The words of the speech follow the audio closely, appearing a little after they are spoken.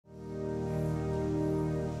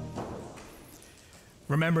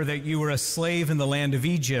Remember that you were a slave in the land of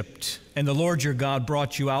Egypt, and the Lord your God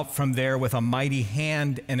brought you out from there with a mighty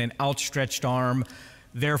hand and an outstretched arm.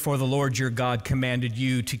 Therefore, the Lord your God commanded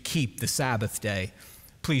you to keep the Sabbath day.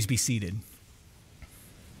 Please be seated.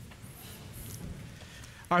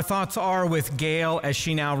 Our thoughts are with Gail as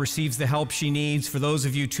she now receives the help she needs. For those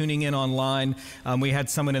of you tuning in online, we had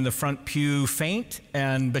someone in the front pew faint,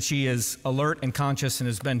 but she is alert and conscious and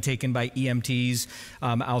has been taken by EMTs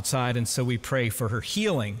outside, and so we pray for her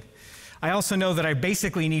healing. I also know that I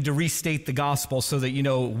basically need to restate the gospel so that you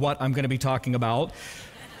know what I'm going to be talking about.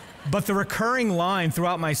 But the recurring line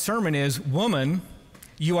throughout my sermon is, "Woman,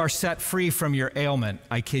 you are set free from your ailment."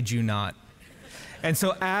 I kid you not. And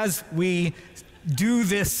so as we do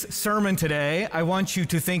this sermon today, I want you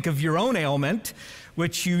to think of your own ailment,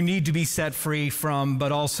 which you need to be set free from,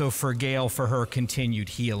 but also for Gail for her continued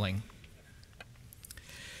healing.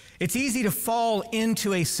 It's easy to fall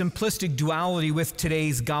into a simplistic duality with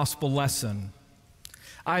today's gospel lesson.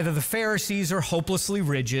 Either the Pharisees are hopelessly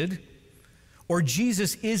rigid, or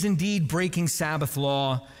Jesus is indeed breaking Sabbath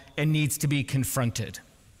law and needs to be confronted.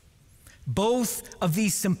 Both of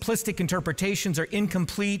these simplistic interpretations are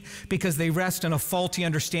incomplete because they rest on a faulty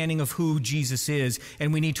understanding of who Jesus is,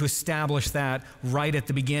 and we need to establish that right at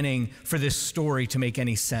the beginning for this story to make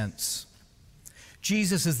any sense.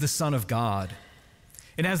 Jesus is the Son of God,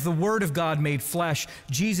 and as the Word of God made flesh,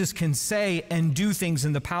 Jesus can say and do things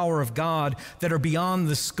in the power of God that are beyond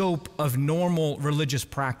the scope of normal religious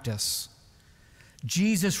practice.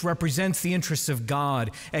 Jesus represents the interests of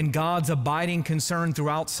God, and God's abiding concern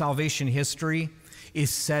throughout salvation history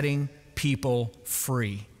is setting people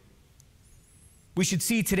free. We should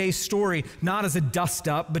see today's story not as a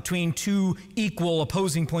dust-up between two equal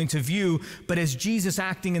opposing points of view, but as Jesus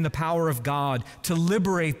acting in the power of God to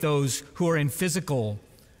liberate those who are in physical,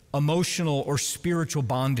 emotional, or spiritual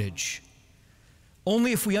bondage.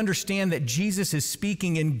 Only if we understand that Jesus is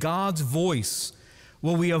speaking in God's voice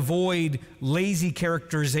will we avoid lazy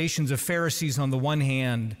characterizations of Pharisees on the one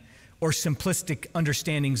hand or simplistic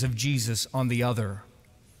understandings of Jesus on the other.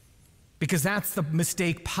 Because that's the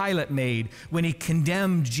mistake Pilate made when he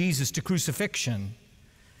condemned Jesus to crucifixion.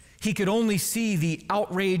 He could only see the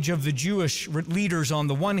outrage of the Jewish leaders on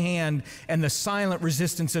the one hand and the silent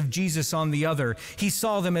resistance of Jesus on the other. He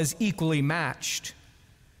saw them as equally matched.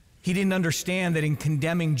 He didn't understand that in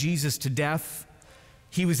condemning Jesus to death,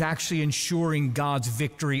 he was actually ensuring God's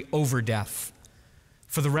victory over death.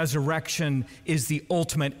 For the resurrection is the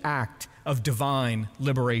ultimate act of divine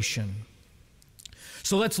liberation.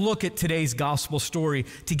 So let's look at today's gospel story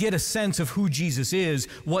to get a sense of who Jesus is,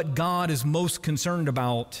 what God is most concerned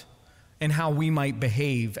about, and how we might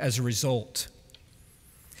behave as a result.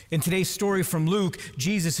 In today's story from Luke,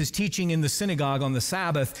 Jesus is teaching in the synagogue on the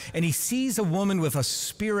Sabbath, and he sees a woman with a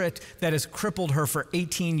spirit that has crippled her for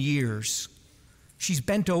 18 years. She's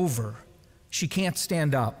bent over. She can't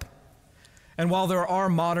stand up. And while there are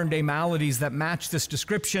modern-day maladies that match this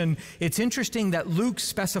description, it's interesting that Luke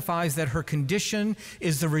specifies that her condition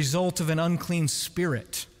is the result of an unclean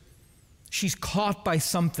spirit. She's caught by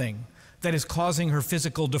something that is causing her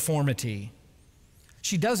physical deformity.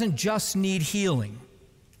 She doesn't just need healing.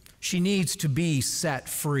 She needs to be set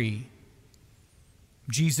free.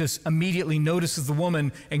 Jesus immediately notices the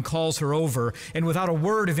woman and calls her over. And without a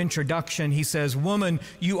word of introduction, he says, "Woman,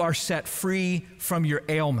 you are set free from your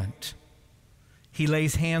ailment." He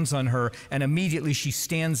lays hands on her, and immediately she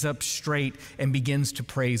stands up straight and begins to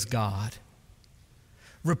praise God.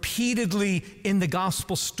 Repeatedly in the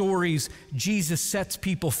gospel stories, Jesus sets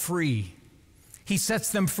people free. He sets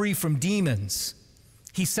them free from demons.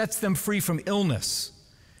 He sets them free from illness.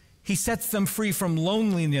 He sets them free from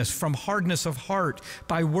loneliness, from hardness of heart.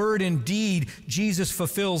 By word and deed, Jesus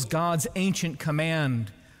fulfills God's ancient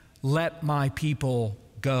command, "Let my people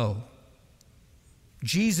go."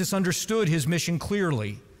 Jesus understood his mission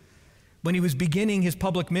clearly. When he was beginning his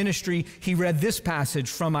public ministry, he read this passage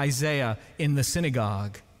from Isaiah in the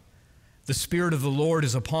synagogue. "The Spirit of the Lord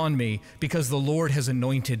is upon me, because the Lord has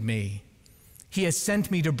anointed me. He has sent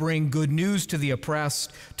me to bring good news to the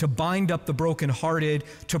oppressed, to bind up the brokenhearted,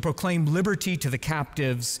 to proclaim liberty to the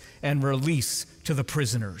captives and release to the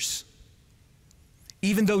prisoners."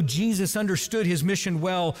 Even though Jesus understood his mission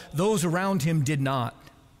well, those around him did not.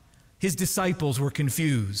 His disciples were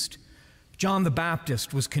confused. John the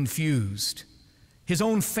Baptist was confused. His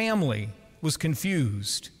own family was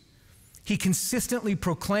confused. He consistently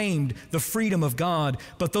proclaimed the freedom of God,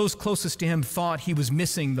 but those closest to him thought he was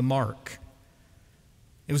missing the mark.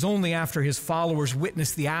 It was only after his followers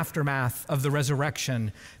witnessed the aftermath of the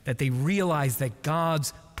resurrection that they realized that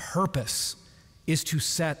God's purpose is to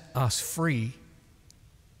set us free.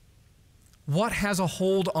 What has a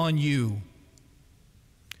hold on you?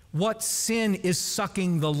 What sin is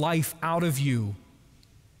sucking the life out of you?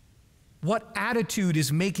 What attitude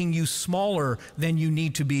is making you smaller than you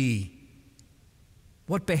need to be?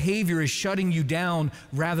 What behavior is shutting you down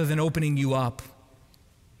rather than opening you up?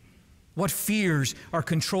 What fears are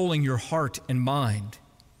controlling your heart and mind?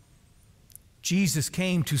 Jesus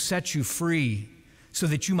came to set you free so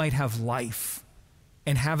that you might have life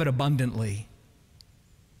and have it abundantly.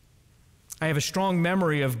 I have a strong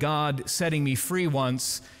memory of God setting me free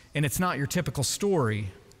once, and it's not your typical story.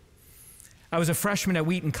 I was a freshman at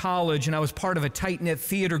Wheaton College, and I was part of a tight-knit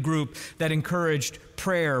theater group that encouraged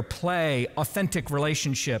prayer, play, authentic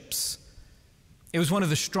relationships. It was one of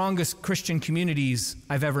the strongest Christian communities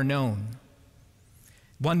I've ever known.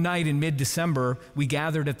 One night in mid-December, we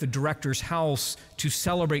gathered at the director's house to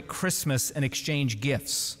celebrate Christmas and exchange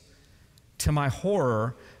gifts. To my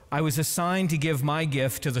horror, I was assigned to give my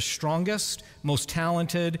gift to the strongest, most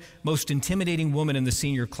talented, most intimidating woman in the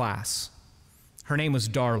senior class. Her name was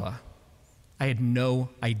Darla. I had no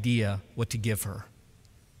idea what to give her.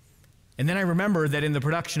 And then I remember that in the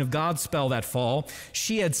production of Godspell that fall,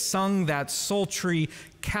 she had sung that sultry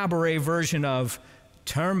cabaret version of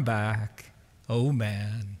 "Turn back, oh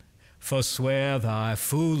man, forswear thy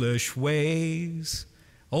foolish ways.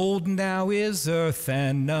 Old now is earth,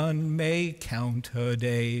 and none may count her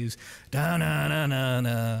days."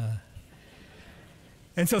 Da-na-na-na-na.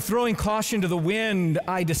 And so, throwing caution to the wind,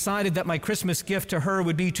 I decided that my Christmas gift to her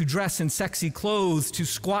would be to dress in sexy clothes, to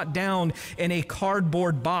squat down in a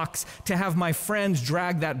cardboard box, to have my friends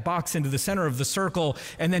drag that box into the center of the circle,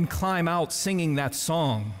 and then climb out singing that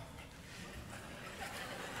song.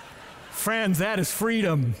 Friends, that is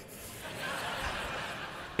freedom.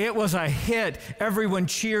 It was a hit. Everyone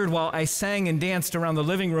cheered while I sang and danced around the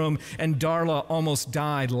living room, and Darla almost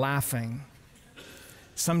died laughing.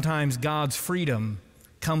 Sometimes God's freedom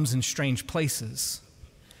comes in strange places.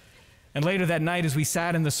 And later that night, as we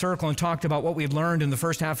sat in the circle and talked about what we had learned in the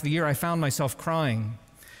first half of the year, I found myself crying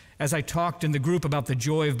as I talked in the group about the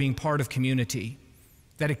joy of being part of community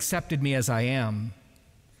that accepted me as I am.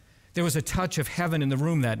 There was a touch of heaven in the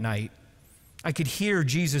room that night. I could hear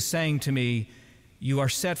Jesus saying to me, "You are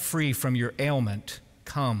set free from your ailment.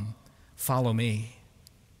 Come, follow me."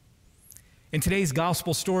 In today's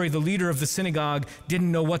gospel story, the leader of the synagogue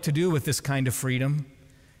didn't know what to do with this kind of freedom.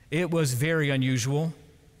 It was very unusual.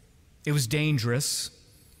 It was dangerous.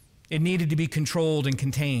 It needed to be controlled and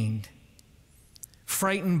contained.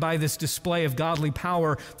 Frightened by this display of godly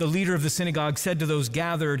power, the leader of the synagogue said to those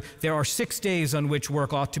gathered, "There are 6 days on which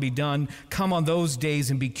work ought to be done. Come on those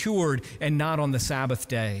days and be cured, and not on the Sabbath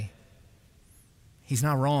day." He's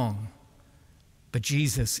not wrong, but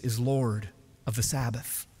Jesus is Lord of the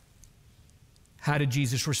Sabbath. How did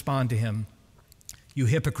Jesus respond to him? "You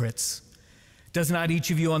hypocrites! Does not each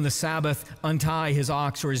of you on the Sabbath untie his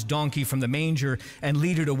ox or his donkey from the manger and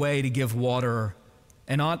lead it away to give water?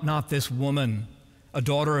 And ought not this woman, a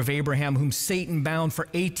daughter of Abraham, whom Satan bound for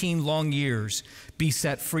 18 long years, be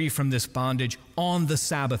set free from this bondage on the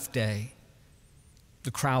Sabbath day?"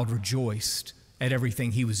 The crowd rejoiced at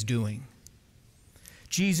everything he was doing.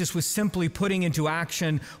 Jesus was simply putting into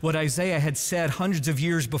action what Isaiah had said hundreds of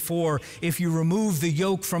years before: if you remove the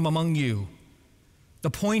yoke from among you, the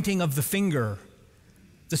pointing of the finger,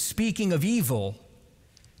 the speaking of evil,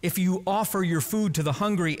 if you offer your food to the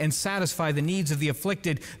hungry and satisfy the needs of the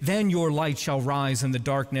afflicted, then your light shall rise in the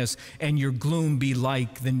darkness and your gloom be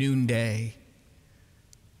like the noonday.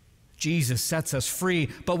 Jesus sets us free,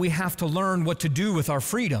 but we have to learn what to do with our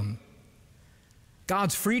freedom.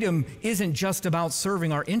 God's freedom isn't just about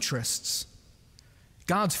serving our interests.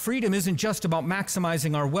 God's freedom isn't just about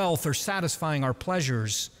maximizing our wealth or satisfying our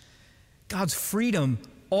pleasures. God's freedom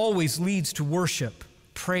always leads to worship,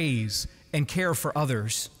 praise, and care for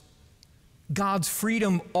others. God's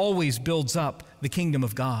freedom always builds up the kingdom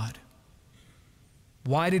of God.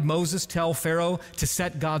 Why did Moses tell Pharaoh to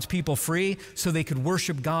set God's people free? So they could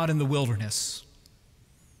worship God in the wilderness.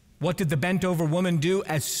 What did the bent-over woman do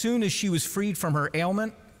as soon as she was freed from her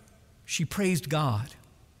ailment? She praised God.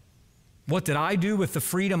 What did I do with the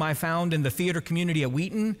freedom I found in the theater community at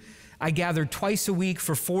Wheaton? I gathered twice a week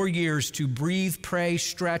for 4 years to breathe, pray,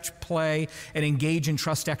 stretch, play, and engage in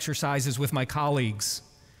trust exercises with my colleagues.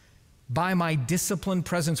 By my disciplined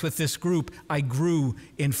presence with this group, I grew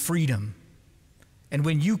in freedom. And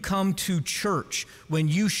when you come to church, when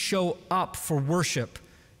you show up for worship,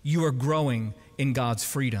 you are growing in God's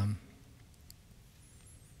freedom.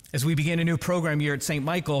 As we begin a new program here at St.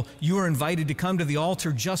 Michael, you are invited to come to the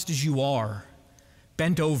altar just as you are,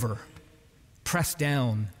 bent over, pressed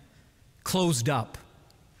down, closed up,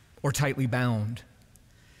 or tightly bound.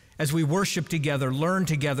 As we worship together, learn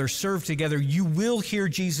together, serve together, you will hear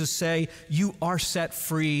Jesus say, you are set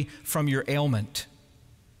free from your ailment.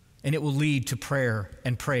 And it will lead to prayer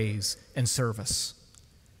and praise and service.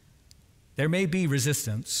 There may be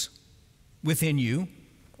resistance within you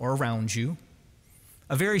or around you.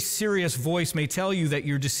 A very serious voice may tell you that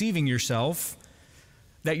you're deceiving yourself,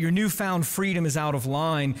 that your newfound freedom is out of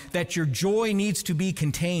line, that your joy needs to be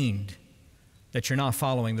contained, that you're not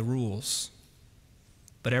following the rules.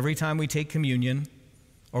 But every time we take communion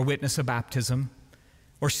or witness a baptism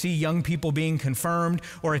or see young people being confirmed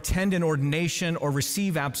or attend an ordination or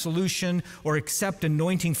receive absolution or accept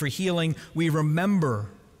anointing for healing, we remember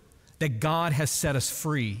that God has set us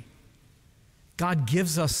free. God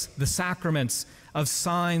gives us the sacraments of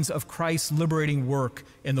signs of Christ's liberating work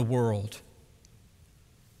in the world.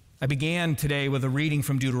 I began today with a reading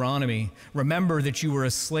from Deuteronomy. Remember that you were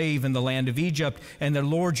a slave in the land of Egypt, and the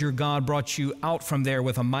Lord your God brought you out from there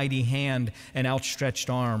with a mighty hand and outstretched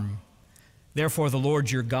arm. Therefore the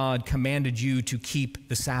Lord your God commanded you to keep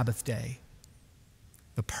the Sabbath day.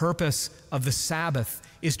 The purpose of the Sabbath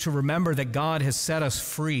is to remember that God has set us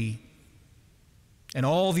free, and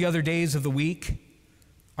all the other days of the week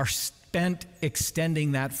are spent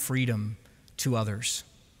extending that freedom to others.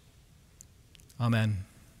 Amen.